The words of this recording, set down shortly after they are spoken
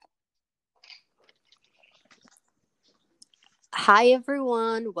Hi,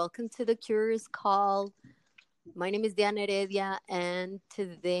 everyone. Welcome to the Curious Call. My name is Diana Heredia, and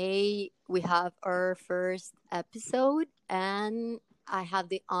today we have our first episode. And I have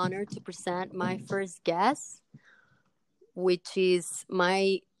the honor to present my first guest, which is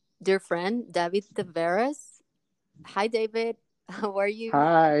my dear friend, David Taveras. Hi, David. How are you?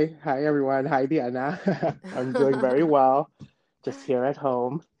 Hi everyone. Hi Diana. I'm doing very well. Just here at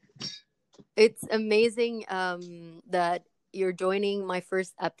home. It's amazing that you're joining my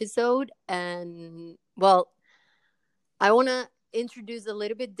first episode. And, well, I want to introduce a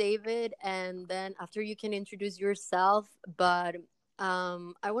little bit David, and then after you can introduce yourself. But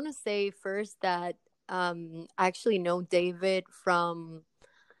I want to say first that I actually know David from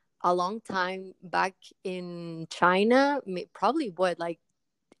a long time back in China, probably what, like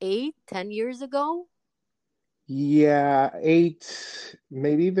 8, 10 years ago. Yeah, 8,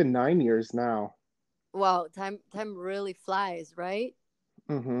 maybe even 9 years now. Wow, time really flies, right?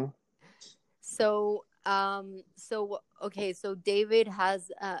 Mm-hmm. So okay, so David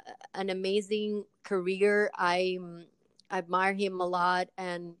has an amazing career. I admire him a lot,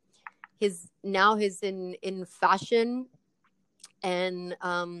 and he's in fashion, and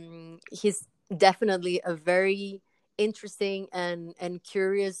he's definitely a very interesting and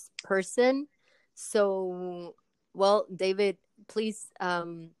curious person. So, well, David, please,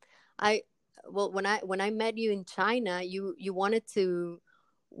 I well, when I met you in China, you wanted to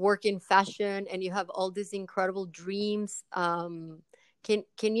work in fashion, and you have all these incredible dreams.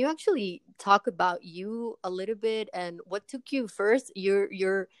 Can you actually talk about you a little bit, and what took you first? You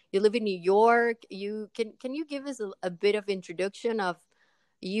live in New York. Can you give us a bit of introduction of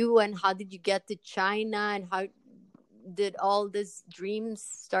you, and how did you get to China, and how did all these dreams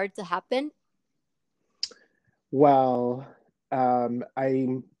start to happen? Well,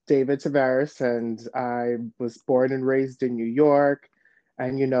 I'm David Tavares, and I was born and raised in New York.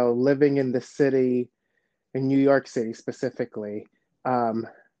 And living in the city, in New York City specifically, um,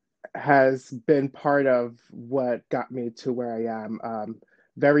 has been part of what got me to where I am.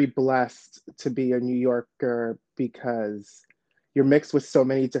 Very blessed to be a New Yorker because you're mixed with so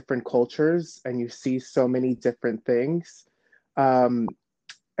many different cultures and you see so many different things. Um,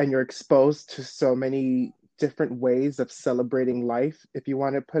 and you're exposed to so many different ways of celebrating life, if you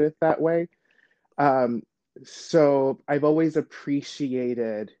want to put it that way. Um, so I've always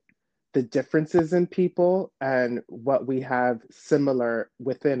appreciated the differences in people and what we have similar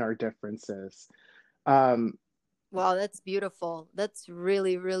within our differences. Um, Wow, that's beautiful. That's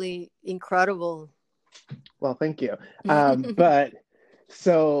really, really incredible. well, thank you. But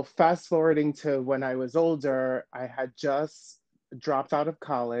so fast forwarding to when I was older, I had just dropped out of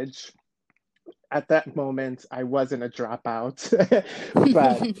college. At that moment, I wasn't a dropout,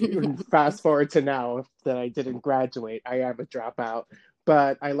 but fast forward to now that I didn't graduate, I am a dropout.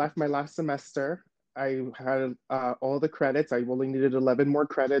 But I left my last semester. I had all the credits. I only needed 11 more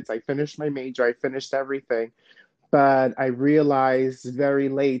credits. I finished my major. I finished everything. But I realized very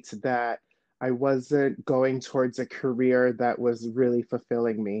late that I wasn't going towards a career that was really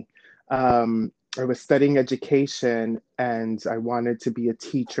fulfilling me. I was studying education and I wanted to be a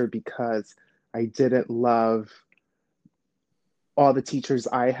teacher because I didn't love all the teachers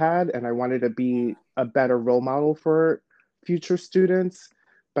I had, and I wanted to be a better role model for future students.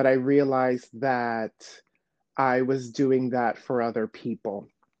 But I realized that I was doing that for other people.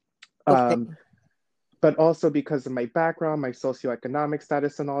 Okay. Um, but also because of my background, my socioeconomic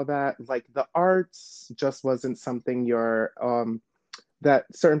status, and all that, like the arts just wasn't something that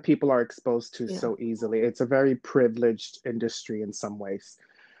certain people are exposed to Yeah. so easily. It's a very privileged industry in some ways.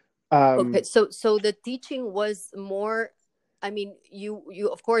 Okay. Um, So the teaching was more, I mean, you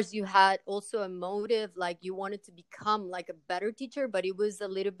of course you had also a motive, like you wanted to become like a better teacher, but it was a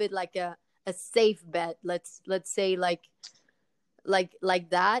little bit like a safe bet. Let's say like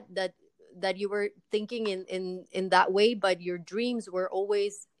that you were thinking in that way, but your dreams were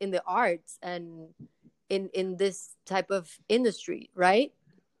always in the arts and in this type of industry, right?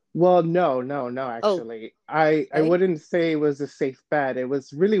 well, no, Oh, actually. I okay. wouldn't say it was a safe bet. It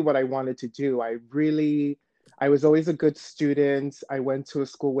was really what I wanted to do. I was always a good student. I went to a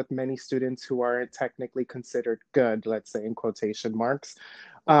school with many students who aren't technically considered good, let's say in quotation marks.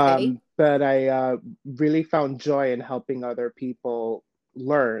 Okay. But I really found joy in helping other people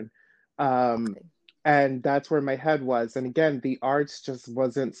learn. Um, Okay. and that's where my head was. And again, the arts just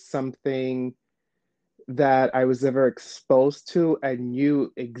wasn't something that I was ever exposed to and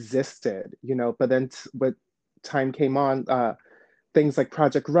knew existed, but then when time came on, things like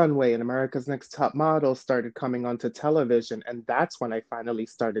Project Runway and America's Next Top Model started coming onto television. And that's when I finally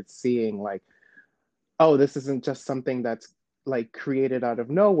started seeing, like, oh, this isn't just something that's like created out of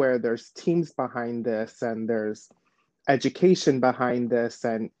nowhere. There's teams behind this, and there's education behind this,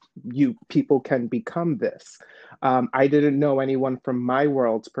 and you people can become this. I didn't know anyone from my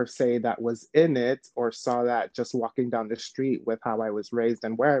world per se that was in it or saw that just walking down the street with how I was raised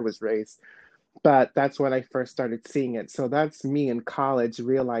and where I was raised. But that's when I first started seeing it. So that's me in college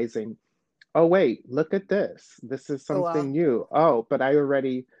realizing, oh, wait, look at this. This is Oh wow. something new. Oh, but I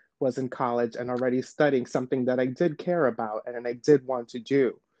already was in college and already studying something that I did care about and I did want to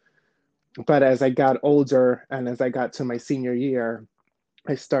do. But as I got older and as I got to my senior year,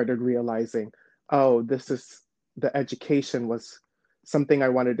 I started realizing, oh, this is the education was something I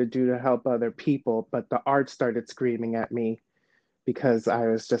wanted to do to help other people, but the art started screaming at me because I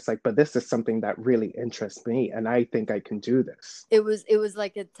was just like, but this is something that really interests me and I think I can do this. It was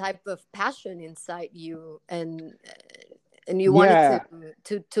like a type of passion inside you, and you wanted Yeah,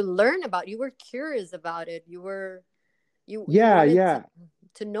 to learn about, you were curious about it, you yeah, wanted yeah.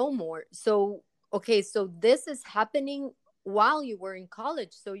 to know more. So okay, so this is happening while you were in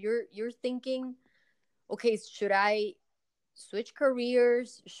college, so you're thinking, okay, should I switch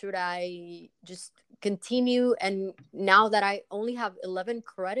careers? Should I just continue? And now that I only have 11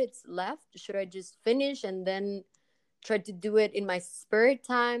 credits left, should I just finish and then try to do it in my spare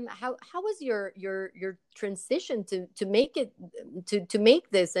time? How was your transition to make it, to make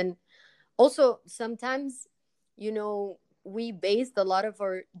this? And also sometimes, we based a lot of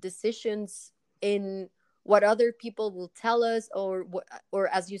our decisions in what other people will tell us, or what, or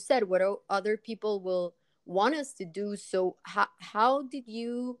as you said, what other people will want us to do. So how did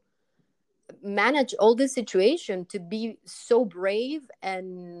you manage all this situation to be so brave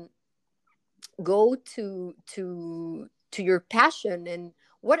and go to your passion? And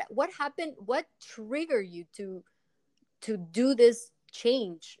what happened, what triggered you to do this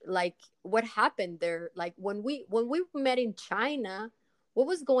change? Like, what happened there? Like, when we met in China, what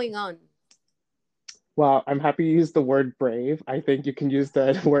was going on? Well, I'm happy you used the word brave. I think you can use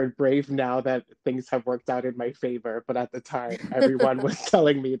the word brave now that things have worked out in my favor. But at the time, everyone was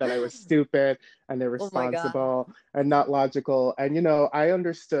telling me that I was stupid and Oh my god. irresponsible and not logical. And, I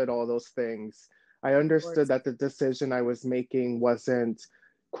understood all those things. I Of understood course. that the decision I was making wasn't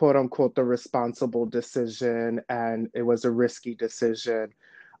quote unquote the responsible decision and it was a risky decision.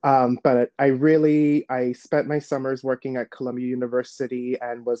 But I spent my summers working at Columbia University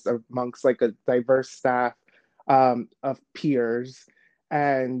and was amongst like a diverse staff of peers.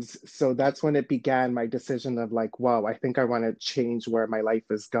 And so that's when it began my decision of like, wow, I think I want to change where my life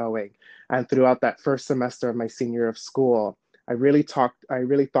is going. And throughout that first semester of my senior year of school, I really thought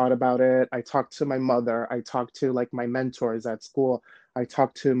about it. I talked to my mother. I talked to like my mentors at school. I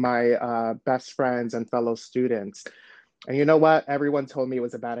talked to my best friends and fellow students. And you know what? Everyone told me it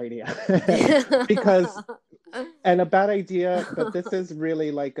was a bad idea. Because, and a bad idea, but this is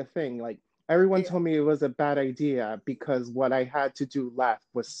really like a thing. Like, everyone Yeah, told me it was a bad idea because what I had to do left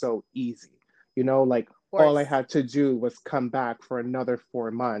was so easy. Like of all I course. had to do was come back for another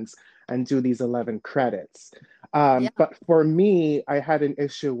 4 months and do these 11 credits. Yeah, But for me, I had an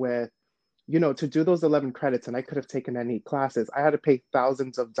issue with, to do those 11 credits, and I could have taken any classes, I had to pay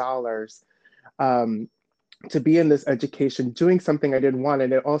thousands of dollars um, to be in this education doing something I didn't want.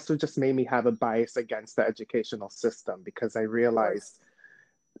 And it also just made me have a bias against the educational system because I of course. realized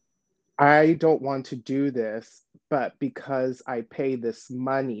I don't want to do this, but because I pay this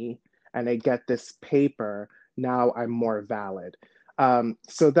money and I get this paper, now I'm more valid.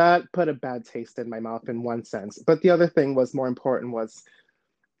 So that put a bad taste in my mouth in one sense. But the other thing was more important was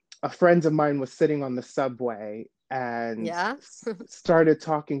a friend of mine was sitting on the subway and Yeah. started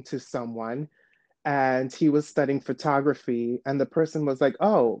talking to someone and he was studying photography and the person was like,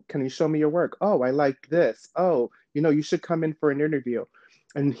 oh, can you show me your work? Oh, I like this. Oh, you should come in for an interview.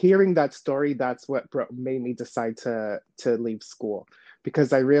 And hearing that story, that's what made me decide to leave school,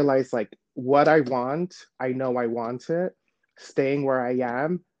 because I realized like what I want, I know I want it. Staying where I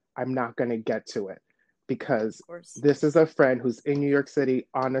am, I'm not going to get to it, because Of course. this is a friend who's in New York City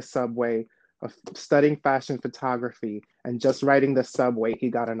on a subway studying fashion photography, and just riding the subway he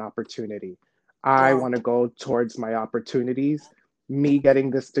got an opportunity. I Wow. want to go towards my opportunities. Me getting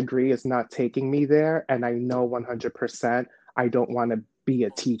this degree is not taking me there. And I know 100% I don't want to be a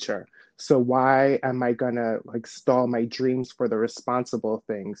teacher. So why am I going to like stall my dreams for the responsible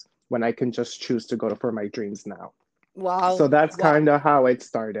things when I can just choose to go for my dreams now? So Wow. that's Wow. kind of how it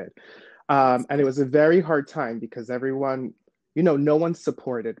started. That's And it was a very hard time because everyone, no one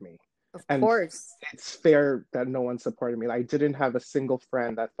supported me. of And course. it's fair that no one supported me. I didn't have a single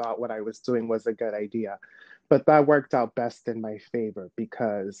friend that thought what I was doing was a good idea. But that worked out best in my favor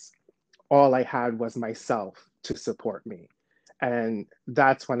because all I had was myself to support me. And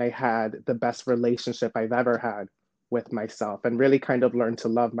that's when I had the best relationship I've ever had with myself, and really kind of learned to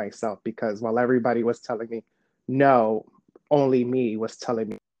love myself, because while everybody was telling me no, only me was telling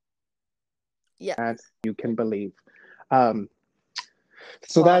me Yeah. that you can believe. Um,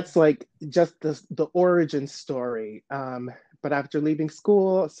 so Wow. that's like just the origin story. But after leaving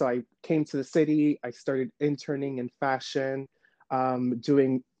school, so I came to the city, I started interning in fashion,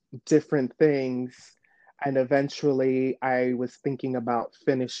 doing different things. And eventually I was thinking about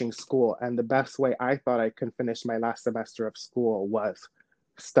finishing school. And the best way I thought I could finish my last semester of school was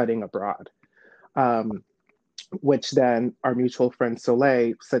studying abroad. Um, which then our mutual friend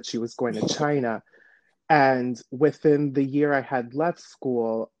Soleil said she was going to China. And within the year I had left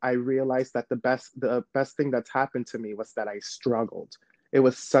school, I realized that the best thing that's happened to me was that I struggled. It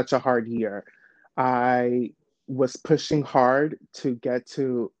was such a hard year. I was pushing hard to get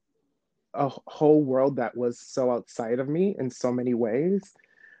to a whole world that was so outside of me in so many ways.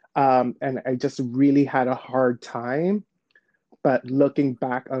 And I just really had a hard time. But looking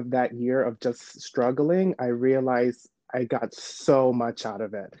back of that year of just struggling, I realized I got so much out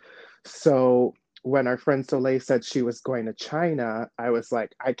of it. So when our friend Soleil said she was going to China, I was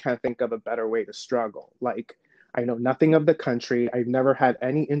like, I can't think of a better way to struggle. Like, I know nothing of the country. I've never had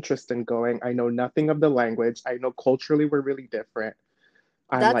any interest in going. I know nothing of the language. I know culturally we're really different.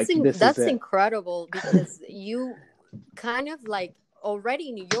 I'm like, this is That's it. incredible, because you kind of like already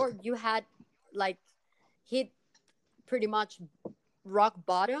in New York, you had like hit pretty much rock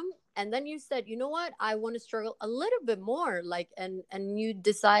bottom, and then you said, you know what, I want to struggle a little bit more, like, and you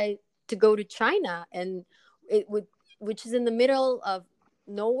decide to go to China, and it would, which is in the middle of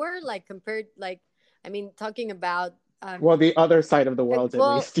nowhere, like compared, like, I mean, talking about Well, the other side of the world, at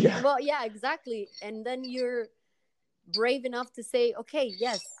well, least. Yeah. well, yeah, exactly. And then you're brave enough to say, okay,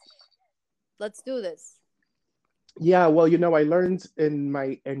 yes, let's do this. Yeah, well, I learned in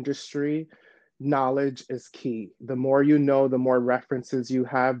my industry, knowledge is key. The more you know, the more references you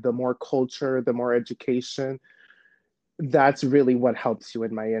have, the more culture, the more education. That's really what helps you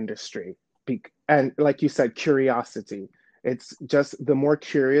in my industry. And like you said, curiosity. It's just the more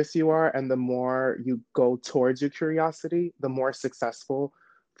curious you are and the more you go towards your curiosity, the more successful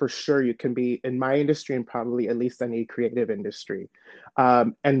for sure you can be in my industry, and probably at least any creative industry.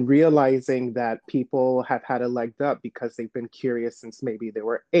 And realizing that people have had a leg up because they've been curious since maybe they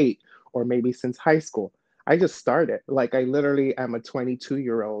were 8, or maybe since high school. I just started. Like, I literally am a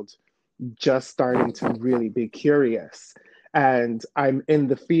 22-year-old just starting to really be curious. And I'm in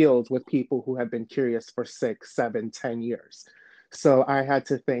the field with people who have been curious for 6, 7, 10 years. So I had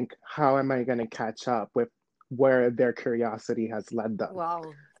to think, how am I going to catch up with where their curiosity has led them? Wow.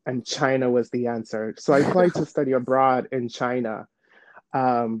 And China was the answer. So I applied to study abroad in China.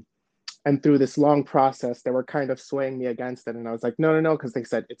 Um, and through this long process, they were kind of swaying me against it. And I was like, no, no, no, because they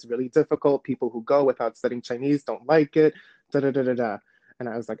said it's really difficult. People who go without studying Chinese don't like it. Da da da da da. And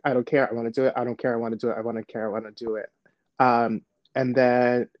I was like, I don't care. I want to do it. I don't care. I want to do it. I want to care. I want to do it. Um, and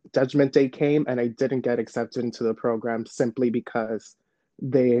then Judgment Day came, and I didn't get accepted into the program simply because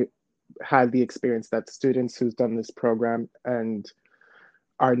they had the experience that students who's done this program and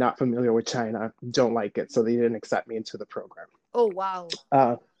are not familiar with China don't like it. So they didn't accept me into the program. Oh, wow.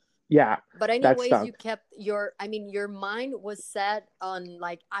 Uh, yeah, But that anyways, you stunk. kept your, I mean, your mind was set on,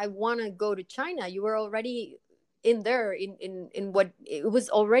 like, I want to go to China. You were already in there, in what, it was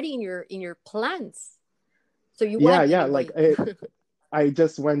already in your plans. So you Yeah, went yeah. Like anyway. I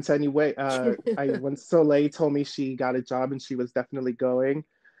just went anyway. When Soleil told me she got a job and she was definitely going,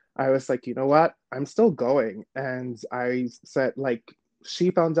 I was like, you know what? I'm still going. And I said, like,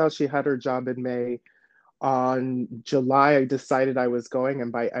 she found out she had her job in May. On July, I decided I was going,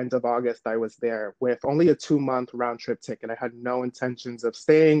 and by end of August, I was there with only a 2-month round trip ticket. I had no intentions of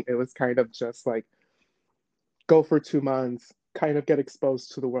staying. It was kind of just like go for 2 months, kind of get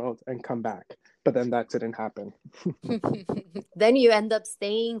exposed to the world, and come back. But then that didn't happen. Then you end up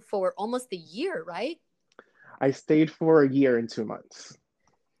staying for almost a year, right? I stayed for a year and 2 months.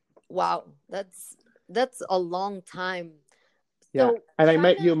 Wow, that's a long time. Yeah. So And I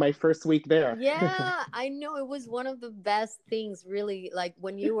met China, you my first week there. yeah, I know, it was one of the best things, really. Like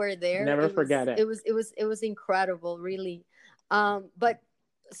when you were there, Never forget it. it was incredible, really. But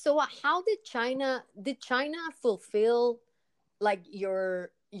so how did China fulfill like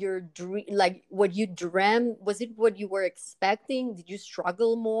your dream, like what you dreamt? Was it what you were expecting? Did you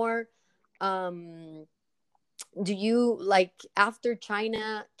struggle more? Um, do you, like, after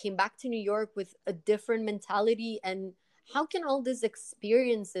China, came back to New York with a different mentality? And how can all these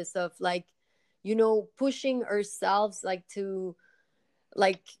experiences of, like, pushing ourselves, like, to,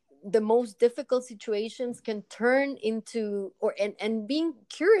 like, the most difficult situations can turn into, or and being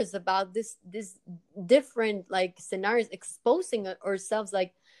curious about this different like scenarios, exposing ourselves,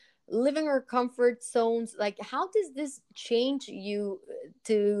 like living our comfort zones. Like how does this change you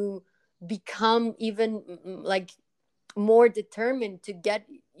to become even like more determined to get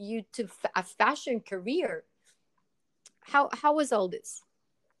you to a fashion career? How was all this?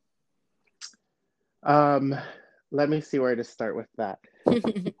 Um, Let me see where to start with that.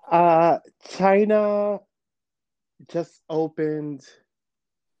 China just opened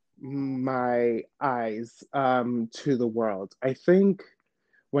my eyes to the world. I think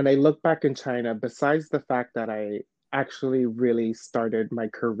when I look back in China, besides the fact that I actually really started my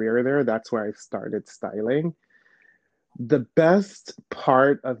career there, that's where I started styling. The best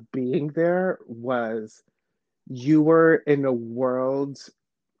part of being there was you were in a world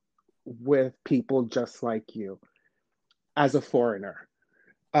with people just like you as a foreigner.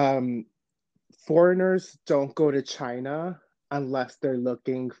 Um, Foreigners don't go to China unless they're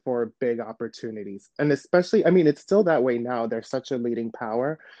looking for big opportunities. And especially, I mean, it's still that way now. They're such a leading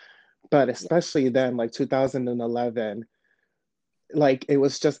power, but Yeah, especially then, like 2011, like it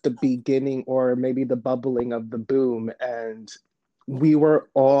was just the beginning or maybe the bubbling of the boom. And we were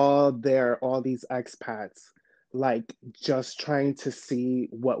all there, all these expats, like just trying to see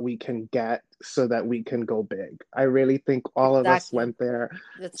what we can get so that we can go big. I really think all of us exactly. went there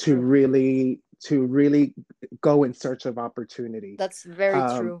That's to true. really go in search of opportunity. That's very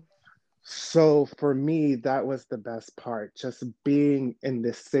Um, true. so for me, that was the best part, just being in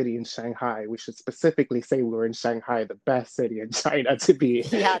this city in Shanghai. We should specifically say we were in Shanghai, the best city in China to be.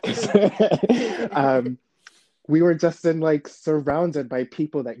 Yeah, true. um, we were just in like surrounded by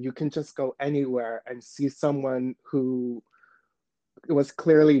people that you can just go anywhere and see someone who was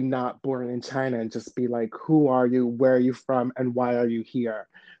clearly not born in China and just be like, who are you? Where are you from? And why are you here?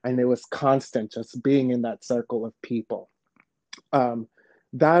 And it was constant just being in that circle of people. Um,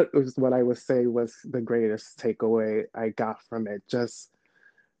 that was what I would say was the greatest takeaway I got from it. Just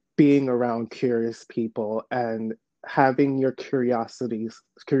being around curious people and having your curiosity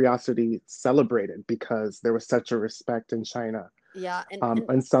celebrated because there was such a respect in China, Yeah,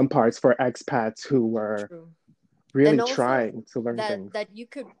 in some parts for expats who were true. And really also trying to learn that things. you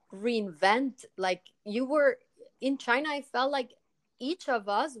could reinvent, like you were in China. I felt like each of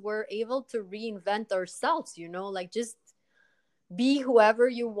us were able to reinvent ourselves, like just be whoever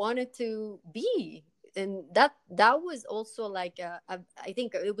you wanted to be. And that was also like I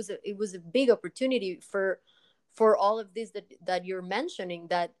think it was a big opportunity for all of this that you're mentioning,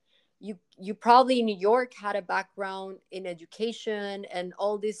 that you probably in New York had a background in education and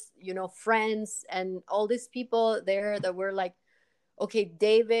all these friends and all these people there that were like, okay,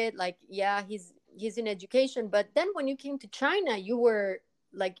 David, like, yeah, he's in education, but then when you came to China, you were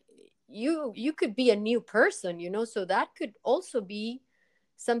like, you could be a new person, so that could also be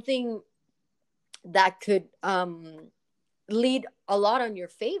something that could lead a lot on your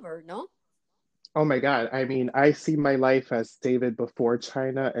favor, no? Oh my God. I mean, I see my life as David before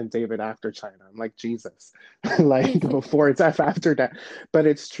China and David after China. I'm like Jesus, like before death, after death. But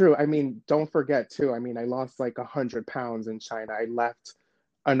it's true. I mean, don't forget too. I mean, I lost like 100 pounds in China. I left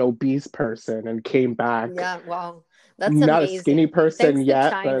an obese person and came back, Yeah, wow, that's not a skinny amazing. person Thanks to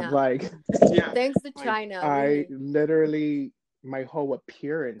yet, but China. like, yeah, Thanks to like China, I really. literally, my whole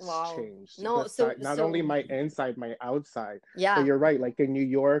appearance Wow. changed. No, so Beside not only so my inside, my outside. But yeah, you're right. Like in New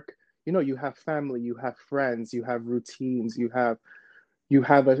York, you have family, you have friends, you have routines, you have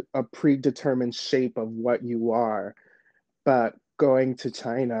a predetermined shape of what you are. But going to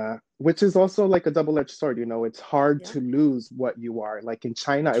China, which is also like a double-edged sword, it's hard yeah, to lose what you are. Like in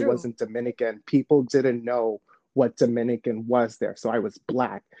China, I true. wasn't Dominican. People didn't know what Dominican was there. So I was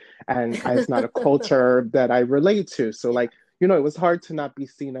black, and it's not a culture that I relate to. So Yeah, like, it was hard to not be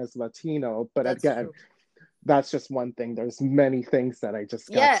seen as Latino. But that's again, true. that's just one thing. There's many things that I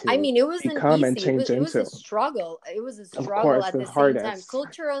just got Yeah, I to mean, it wasn't become and easy. It was change it was a into. struggle. It was a Of struggle course, at the the same time, hardest.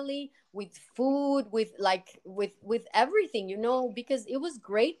 culturally, with food, with like with everything, because it was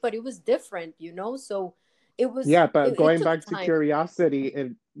great, but it was different, so Yeah, but it going took back to time. curiosity,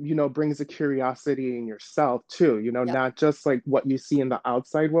 it brings a curiosity in yourself too, Yeah, not just like what you see in the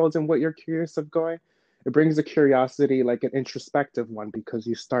outside world and what you're curious of going. It brings a curiosity, like an introspective one, because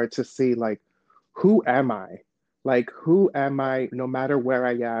you start to see like, who am I? Like, who am I no matter where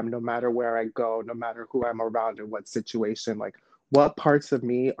I am, no matter where I go, no matter who I'm around in what situation, like what parts of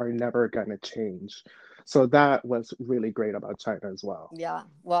me are never gonna change. So that was really great about China as well. yeah.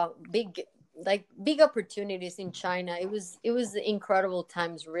 Well, big opportunities in China. It was incredible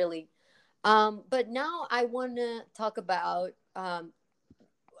times, really. But now I want to talk about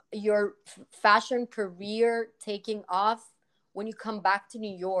your fashion career taking off when you come back to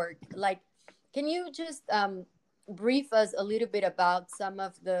New York? Like, can you just brief us a little bit about some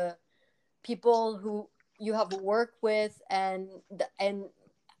of the people who you have worked with, and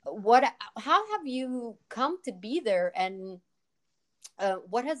what, how have you come to be there, and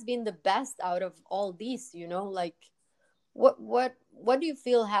what has been the best out of all these, like what do you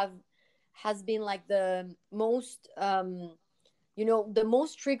feel have has been like the most the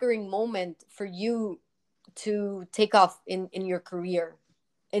most triggering moment for you to take off in your career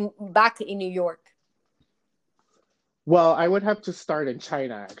in back in New York? Well, I would have to start in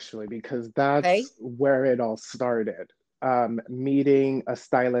China actually, because Okay. that's where it all started. Meeting a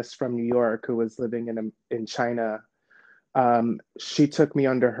stylist from New York who was living in China. She took me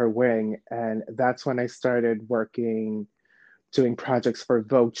under her wing, and that's when I started working, doing projects for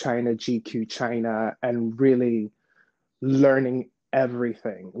Vogue China, GQ China, and really learning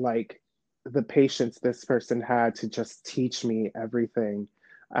everything. Like the patience this person had to just teach me everything.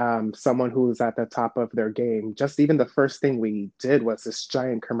 Someone who was at the top of their game. Just even the first thing we did was this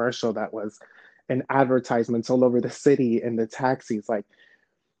giant commercial that was in advertisements all over the city in the taxis. Like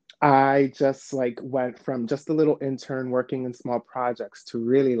I just like went from just a little intern working in small projects to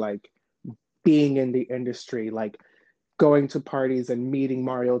really like being in the industry, like going to parties and meeting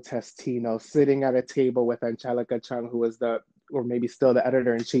Mario Testino, sitting at a table with Angelica Chung, who was the, or maybe still the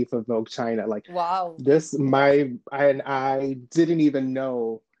editor in chief of Vogue China. Like Wow. this, and I didn't even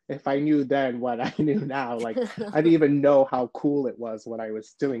know, if I knew then what I knew now. Like I didn't even know how cool it was what I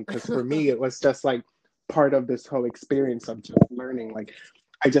was doing. Because for me, it was just like part of this whole experience of just learning. Like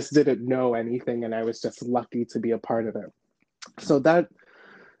I just didn't know anything, and I was just lucky to be a part of it. So that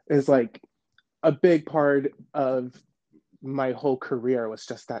is like a big part of my whole career, was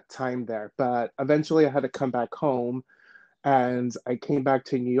just that time there. But eventually I had to come back home, and I came back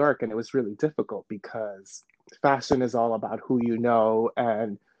to New York, and it was really difficult because fashion is all about who you know,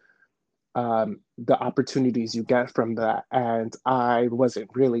 and the opportunities you get from that. And I wasn't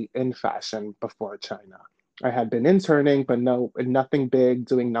really in fashion before China. I had been interning, but nothing big,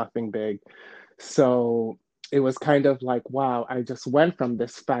 doing nothing big. So it was kind of like, wow, I just went from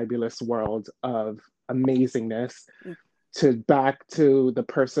this fabulous world of amazingness to back to the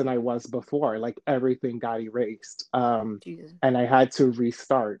person I was before. Like everything got erased. Jesus. And I had to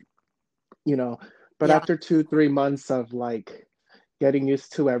restart, you know. But Yeah. after 2, 3 months of like getting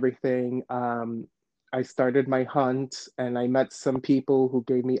used to everything, I started my hunt, and I met some people who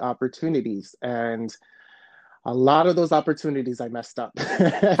gave me opportunities. And a lot of those opportunities I messed up.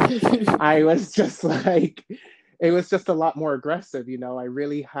 I was just like, it was just a lot more aggressive, you know. I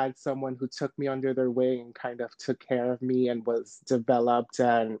really had someone who took me under their wing and kind of took care of me and was developed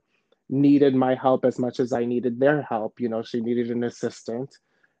and needed my help as much as I needed their help. You know, she needed an assistant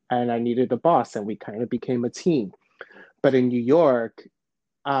and I needed a boss, and we kind of became a team. But in New York,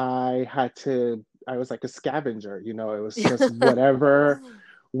 I was like a scavenger, you know. It was just Yeah.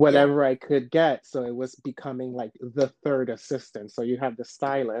 whatever I could get. So it was becoming like the third assistant. So you have the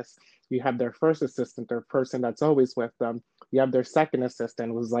stylist, you have their first assistant, their person that's always with them. You have their second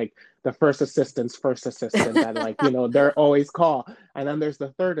assistant, was like the first assistant's first assistant that, like, you know, they're always call. And then there's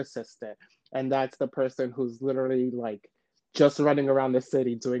the third assistant. And that's the person who's literally like just running around the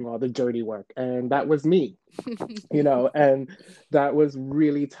city doing all the dirty work. And that was me, you know. And that was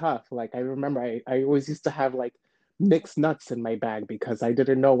really tough. Like I remember I always used to have like mixed nuts in my bag because I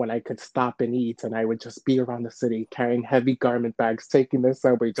didn't know when I could stop and eat, and I would just be around the city carrying heavy garment bags, taking the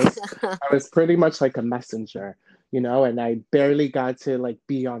subway. Just I was pretty much like a messenger, you know. And I barely got to like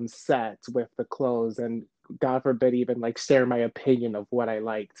be on set with the clothes, and God forbid even like share my opinion of what I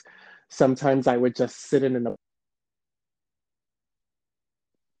liked. Sometimes I would just sit in a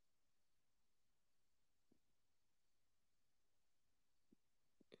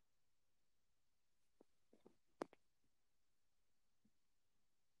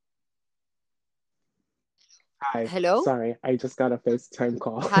Hi, Hello. sorry, I just got a FaceTime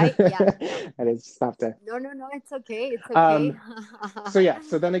call Hi. Yeah. Yeah. and it stopped it. No, no, no. It's okay. It's okay. Um, so yeah,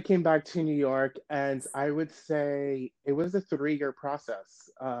 so then I came back to New York, and I would say it was a 3 year process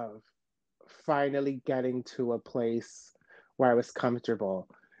of finally getting to a place where I was comfortable.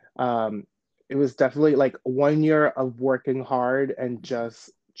 Um, it was definitely like 1 year of working hard and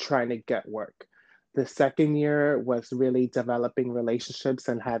just trying to get work. The second year was really developing relationships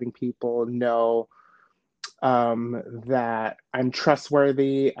and having people know that I'm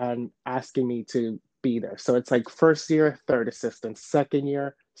trustworthy and asking me to be there. So it's like first year, third assistant, second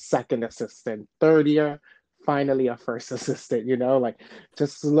year, second assistant, third year, finally a first assistant, like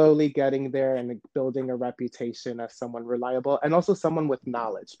just slowly getting there and building a reputation as someone reliable and also someone with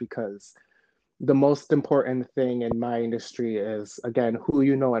knowledge, because the most important thing in my industry is, again, who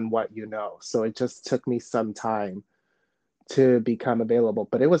you know and what you know. So it just took me some time to become available,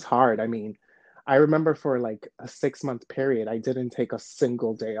 but it was hard. I mean, I remember for like a 6 month period, I didn't take a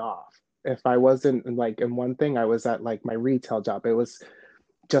single day off. If I wasn't like in one thing, I was at like my retail job. It was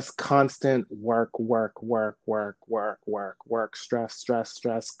just constant work, work, work, work, work, work, work, stress, stress,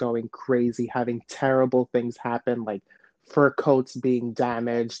 stress, going crazy, having terrible things happen, like fur coats being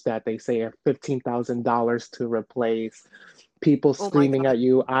damaged that they say are $15,000 to replace, people Oh my screaming God. at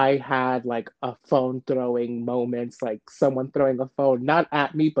you. I had like a phone throwing moments, like someone throwing a phone, not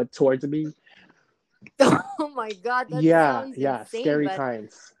at me, but towards me. Oh my God, that Yeah, sounds yeah, insane. scary But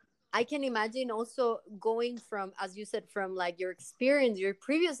times. I can imagine also going from, as you said, from like your experience, your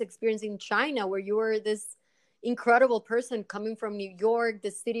previous experience in China, where you were this incredible person coming from New York,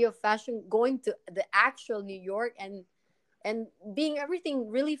 the city of fashion, going to the actual New York, and being everything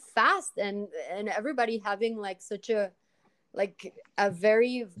really fast, and everybody having like such a, like a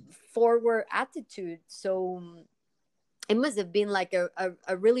very forward attitude. So it must have been like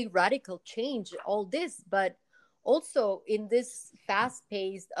a really radical change, all this. But also in this fast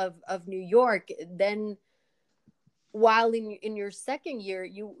pace of New York, then while in your second year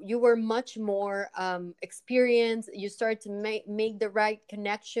you were much more experienced, you started to make the right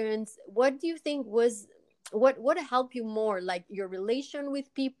connections. What do you think was, what helped you more, like your relation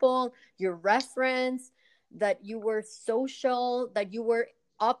with people, your reference, that you were social, that you were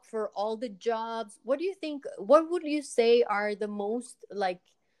up for all the jobs? What do you think, what would you say are the most, like,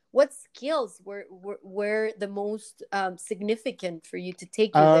 what skills were the most significant for you to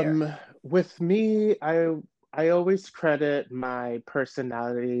take you there? Um, with me, I always credit my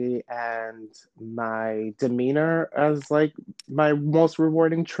personality and my demeanor as like my most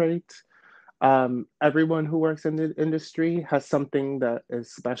rewarding trait. Everyone who works in the industry has something that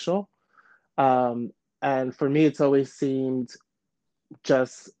is special. Um, and for me, it's always seemed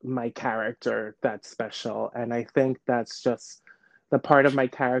just my character that's special. And I think that's just the part of my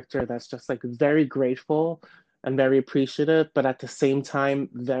character that's just like very grateful and very appreciative, but at the same time,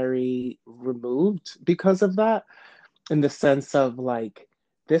 very removed because of that, in the sense of like,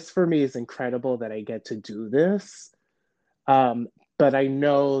 this for me is incredible that I get to do this. Um, but I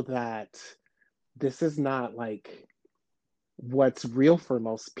know that this is not like what's real for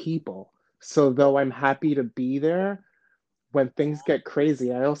most people. So though I'm happy to be there, when things get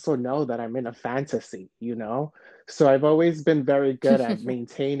crazy, I also know that I'm in a fantasy. So I've always been very good at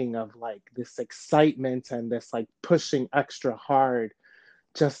maintaining of like this excitement and this like pushing extra hard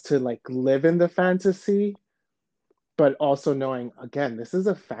just to like live in the fantasy, but also knowing, again, this is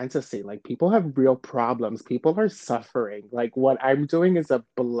a fantasy. Like people have real problems, people are suffering. Like what I'm doing is a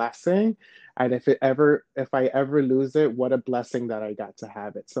blessing, and if I ever lose it, what a blessing that I got to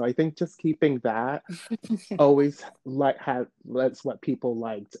have it. So I think just keeping that always like had that's what people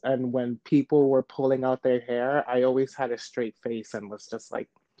liked. And when people were pulling out their hair, I always had a straight face and was just like,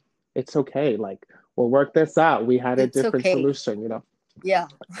 it's okay, like we'll work this out. We had a It's different okay. solution. Yeah.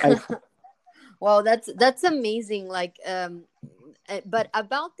 I Well, that's amazing. Like, but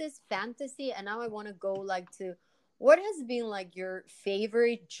about this fantasy, and now I want to go like to, what has been like your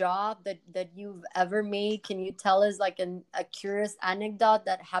favorite job that you've ever made? Can you tell us like a curious anecdote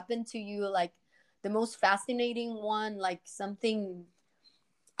that happened to you, like the most fascinating one, like something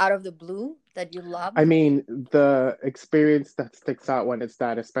out of the blue that you I loved? mean, the experience that sticks out when it's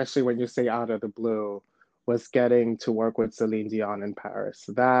that, especially when you say out of the blue, was getting to work with Celine Dion in Paris.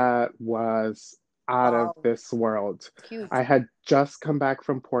 That was out of Wow, this world. I huge. had just come back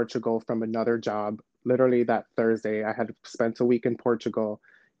from Portugal from another job, literally that Thursday. I had spent a week in Portugal,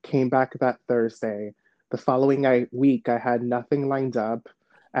 came back that Thursday. The following week, I had nothing lined up,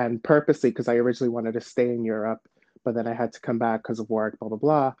 and purposely, because I originally wanted to stay in Europe, but then I had to come back because of work, blah, blah,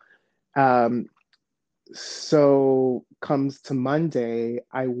 blah. Um, so comes to Monday,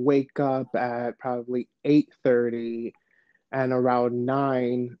 I wake up at probably 8:30, and around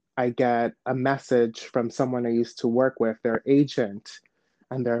 9 I get a message from someone I used to work with, their agent,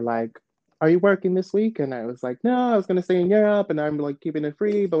 and they're like, "Are you working this week?" And I was like, "No, I was gonna stay in Europe and I'm like keeping it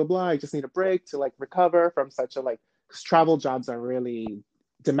free, blah blah blah. I just need a break to like recover from such a like 'cause travel jobs are really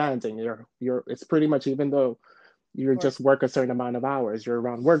demanding. You're it's pretty much, even though Of you just course. work a certain amount of hours. You're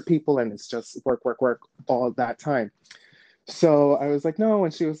around work people and it's just work, work, work all that time. So I was like, no.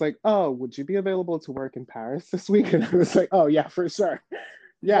 And she was like, oh, would you be available to work in Paris this week? And I was like, oh, yeah, for sure.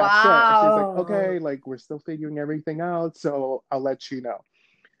 Yeah, sure. And she's like, Wow. okay, like we're still figuring everything out. So I'll let you know.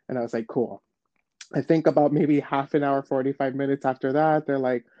 And I was like, cool. I think about maybe half an hour, 45 minutes after that, they're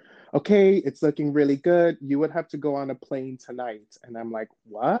like, okay, it's looking really good. You would have to go on a plane tonight. And I'm like,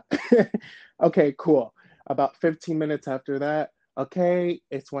 what? Okay, cool. About 15 minutes after that, okay,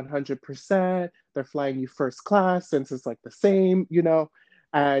 it's 100%. They're flying you first class since it's like the same,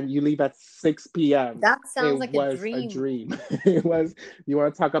 and you leave at 6 p.m. That It sounds like a was a dream. dream. It was, you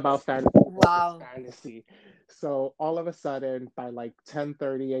want to talk about fantasy? It was Wow. fantasy. So all of a sudden, by like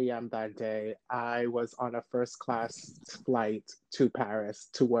 10:30 a.m. that day, I was on a first class flight to Paris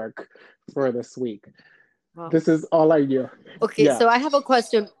to work for this week. Wow. This is all I knew. Okay, Yeah. so I have a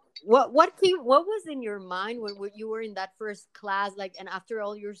question. What was in your mind when you were in that first class, like, and after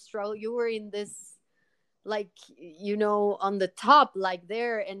all your struggle, you were in this, like, on the top, like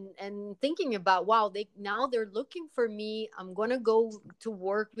there, and thinking about, wow, they're looking for me. I'm gonna go to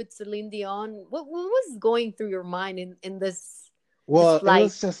work with Celine Dion. What was going through your mind in this Well, it flight?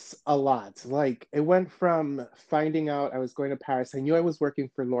 was just a lot. Like, it went from finding out I was going to Paris. I knew I was working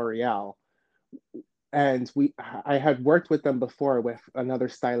for L'Oreal, and I had worked with them before with another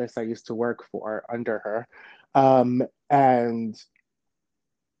stylist I used to work for under her. And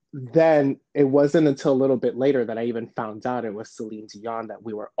then it wasn't until a little bit later that I even found out it was Celine Dion that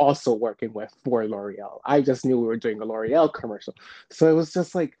we were also working with for L'Oreal. I just knew we were doing a L'Oreal commercial. So it was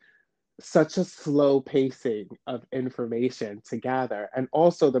just like such a slow pacing of information to gather. And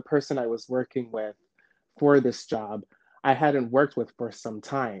also, the person I was working with for this job, I hadn't worked with for some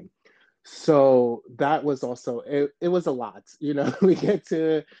time. So that was also, it was a lot.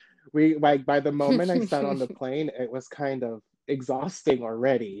 We like by the moment I sat on the plane, it was kind of exhausting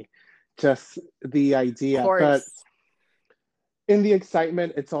already, just the Of idea. But course. in the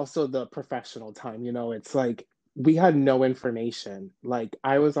excitement, it's also the professional time. It's like we had no information. Like,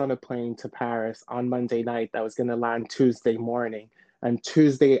 I was on a plane to Paris on Monday night that was going to land Tuesday morning. And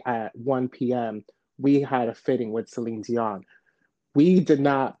Tuesday at 1 p.m., we had a fitting with Celine Dion. We did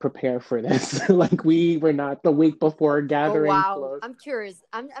not prepare for this. Like, we were not the week before Oh gathering wow, clothes. I'm curious.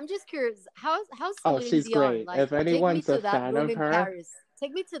 I'm just curious. How's Oh, Celine she's Dion? great. Like, If take me anyone's a to that fan room of in her, Paris.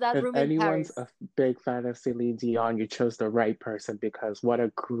 Take me to that if room in anyone's Paris. a big fan of Celine Dion, you chose the right person, because what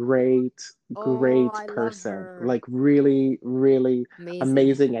a great, Oh, great I love person. her. Like, really, really Amazing.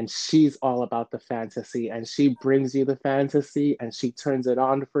 amazing. And she's all about the fantasy, and she brings you the fantasy, and she turns it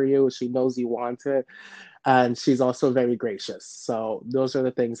on for you. She knows you want it. And she's also very gracious. So those are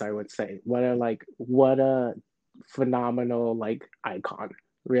the things I would say. What a phenomenal, like, icon,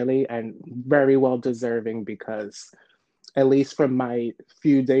 really, and very well deserving, because at least from my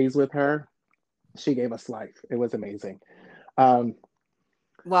few days with her, she gave us life. It was amazing. Um,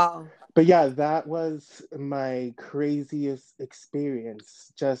 Wow. but yeah, that was my craziest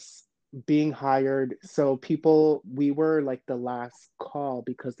experience. Just being hired. So we were like the last call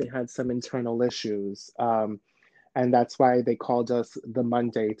because they had some internal issues. And that's why they called us the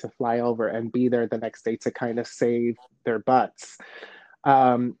Monday to fly over and be there the next day to kind of save their butts.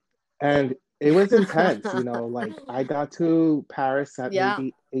 Um, and it was intense, like, I got to Paris at Yeah.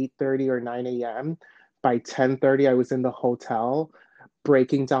 maybe 8:30 or 9 a.m. By 10:30, I was in the hotel,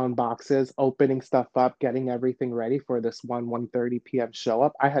 breaking down boxes, opening stuff up, getting everything ready for this 1:30 p.m. show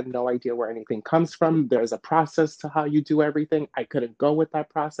up. I had no idea where anything comes from. There's a process to how you do everything. I couldn't go with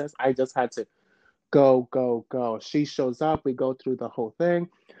that process. I just had to go, go, go. She shows up, we go through the whole thing,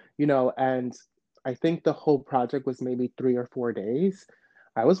 and I think the whole project was maybe 3 or 4 days.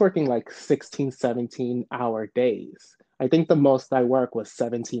 I was working like 16, 17-hour days. I think the most I worked was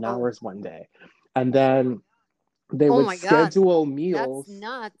 17 Oh. hours one day. And then they Oh would my God. schedule That's meals,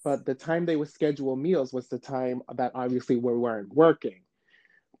 nuts. but the time they would schedule meals was the time that obviously we weren't working.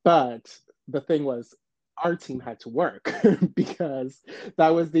 But the thing was, our team had to work because that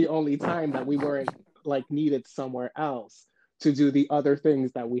was the only time that we weren't like needed somewhere else to do the other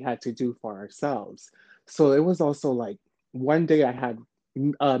things that we had to do for ourselves. So it was also like one day I had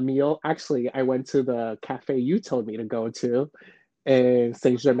a meal. Actually, I went to the cafe you told me to go to in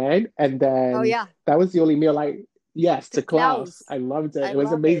Saint Germain, and Oh then yeah. that was the only meal yes, To to Klaus. Klaus. I loved it. I It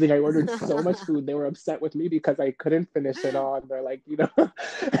was love it. amazing. I ordered so much food. They were upset with me because I couldn't finish it all. And they're like,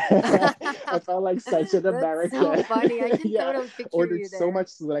 I felt like such an That's so American. funny. I can Yeah, totally picture ordered you so there. much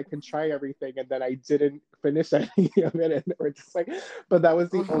so that I can try everything, and then I didn't finish any of it. And they were just like, but that was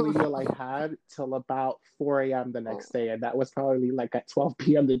the only meal I had till about 4 a.m. the Oh, next day, and that was probably like at 12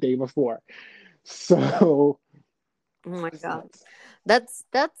 p.m. the day before. So oh my it's God. nuts.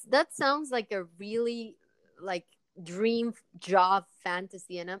 That sounds like a really, like, dream job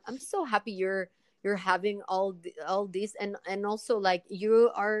fantasy, and I'm so happy you're having all this, and also, like, you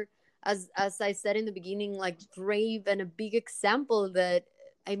are, as I said in the beginning, like, brave and a big example that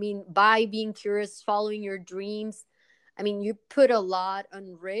I mean, by being curious, following your dreams, I mean, you put a lot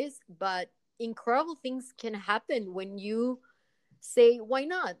on risk, but incredible things can happen when you say, "Why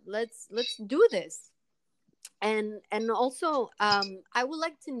not? Let's do this." And also, I would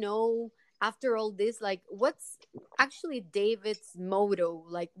like to know, after all this, like, what's actually David's motto?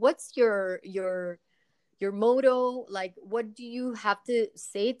 Like, what's your motto? Like, what do you have to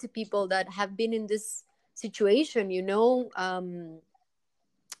say to people that have been in this situation,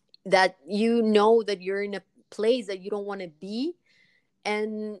 that that you're in a place that you don't want to be,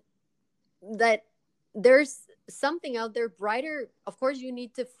 and that there's something out there brighter. Of course you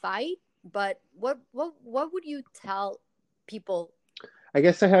need to fight, but what would you tell people I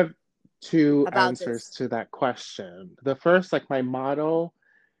guess I have two about answers this? to that question. The first, like my motto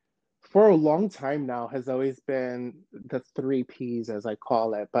for a long time now, has always been the three P's, as I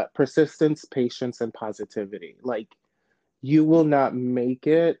call it, but persistence, patience, and positivity. Like, you will not make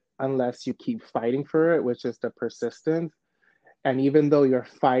it unless you keep fighting for it, which is the persistence. And even though you're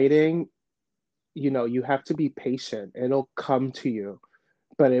fighting, you have to be patient. It'll come to you,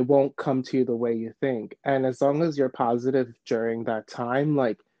 but it won't come to you the way you think. And as long as you're positive during that time,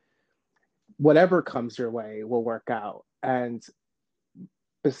 like whatever comes your way will work out. And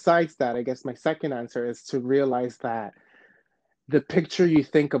besides that, I guess my second answer is to realize that the picture you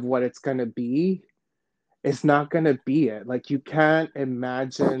think of what it's going to be is not going to be it. Like, you can't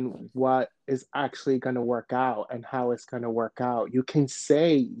imagine what is actually going to work out and how it's going to work out. You can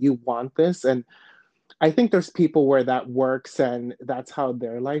say you want this, and I think there's people where that works and that's how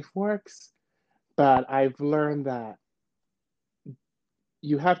their life works. But I've learned that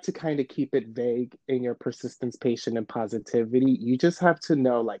you have to kind of keep it vague in your persistence, patience, and positivity. You just have to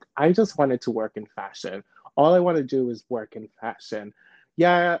know, like, I just wanted to work in fashion. All I want to do is work in fashion.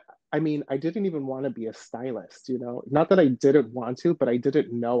 Yeah, I mean, I didn't even want to be a stylist, Not that I didn't want to, but I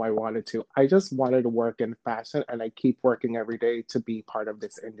didn't know I wanted to. I just wanted to work in fashion, and I keep working every day to be part of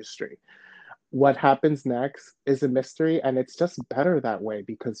this industry. What happens next is a mystery, and it's just better that way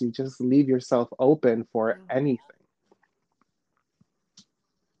because you just leave yourself open for anything.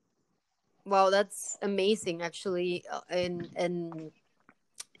 Wow, that's amazing, actually. And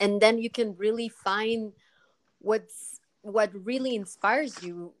then you can really find what really inspires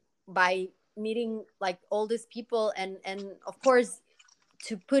you by meeting like all these people, and of course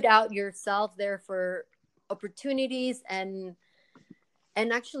to put out yourself there for opportunities and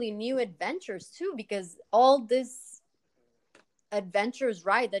actually new adventures too, because all this adventures,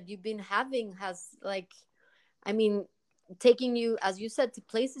 right, that you've been having has, like, I mean, taking you, as you said, to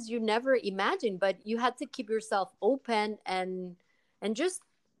places you never imagined, but you had to keep yourself open and just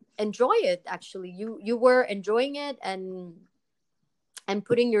enjoy it. Actually, you were enjoying it and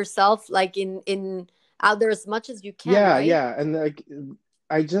putting yourself like in out there as much as you can, Yeah, right? yeah, and like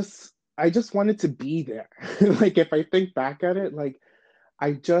I just wanted to be there. Like, if I think back at it, like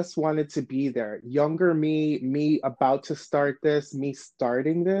I just wanted to be there. Younger me about to start this, me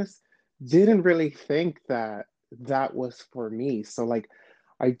starting this, didn't really think that that was for me. So like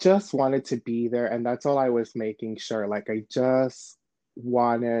I just wanted to be there, and that's all I was making sure. Like, I just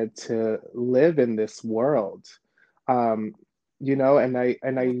wanted to live in this world. Um, and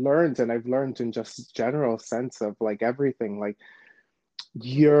I learned, and I've learned in just general sense of like everything. Like,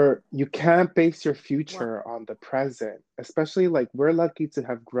 you can't base your Well, future on the present, especially like we're lucky to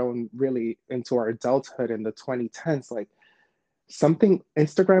have grown really into our adulthood in the 2010s. Like, something,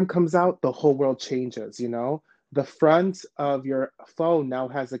 Instagram comes out, the whole world changes. The front of your phone now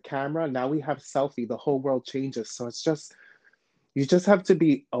has a camera, now we have selfie, the whole world changes. So it's just, you just have to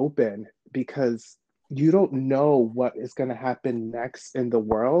be open, because you don't know what is going to happen next in the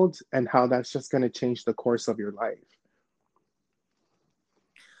world and how that's just going to change the course of your life.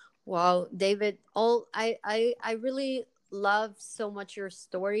 wow, David, all I really love so much your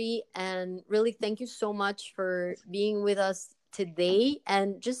story, and really thank you so much for being with us today.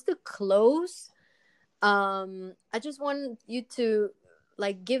 And just to close, I just want you to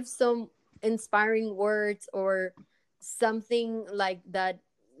like give some inspiring words or something like that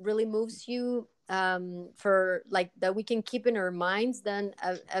really moves you, for like that we can keep in our minds then,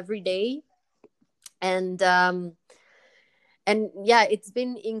 every day. And yeah, it's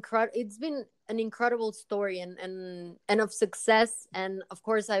been an incredible story, and of success, and of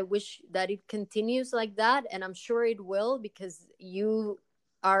course I wish that it continues like that, and I'm sure it will, because you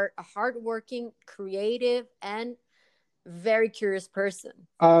are a hardworking, creative, and very curious person.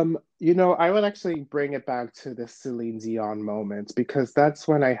 I would actually bring it back to the Celine Dion moment, because that's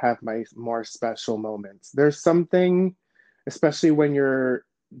when I have my more special moments. There's something, especially when you're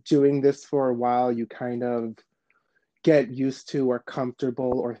doing this for a while, you kind of get used to or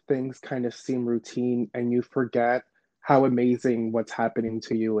comfortable, or things kind of seem routine and you forget how amazing what's happening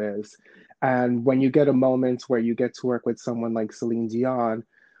to you is. And when you get a moment where you get to work with someone like Celine Dion,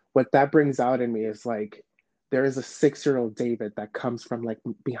 what that brings out in me is like, there is a 6-year-old David that comes from like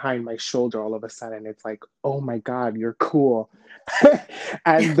behind my shoulder all of a sudden. It's like, oh my God, you're cool.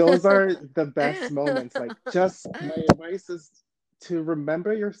 And those are the best moments. Like, just my advice is to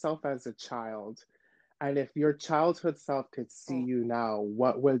remember yourself as a child, and if your childhood self could see Oh, you now,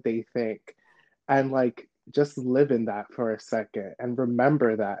 what would they think? And like, just live in that for a second and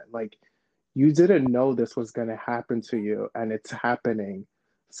remember that, like, you didn't know this was going to happen to you and it's happening.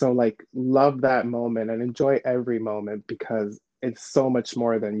 So, like, love that moment and enjoy every moment because it's so much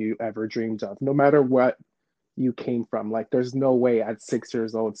more than you ever dreamed of, no matter what you came from. Like, there's no way at 6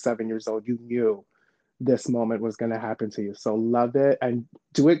 years old, 7 years old, you knew this moment was going to happen to you. So love it and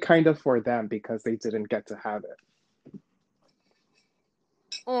do it kind of for them because they didn't get to have it.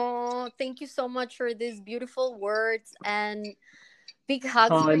 oh, thank you so much for these beautiful words, and big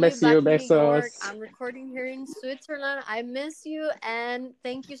hugs Oh, for I you miss you, back in New York. besos. I'm recording here in Switzerland. I miss you, and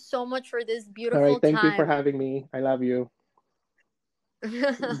thank you so much for this All beautiful right, thank you for time. having me. I love you.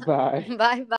 Bye. Bye bye.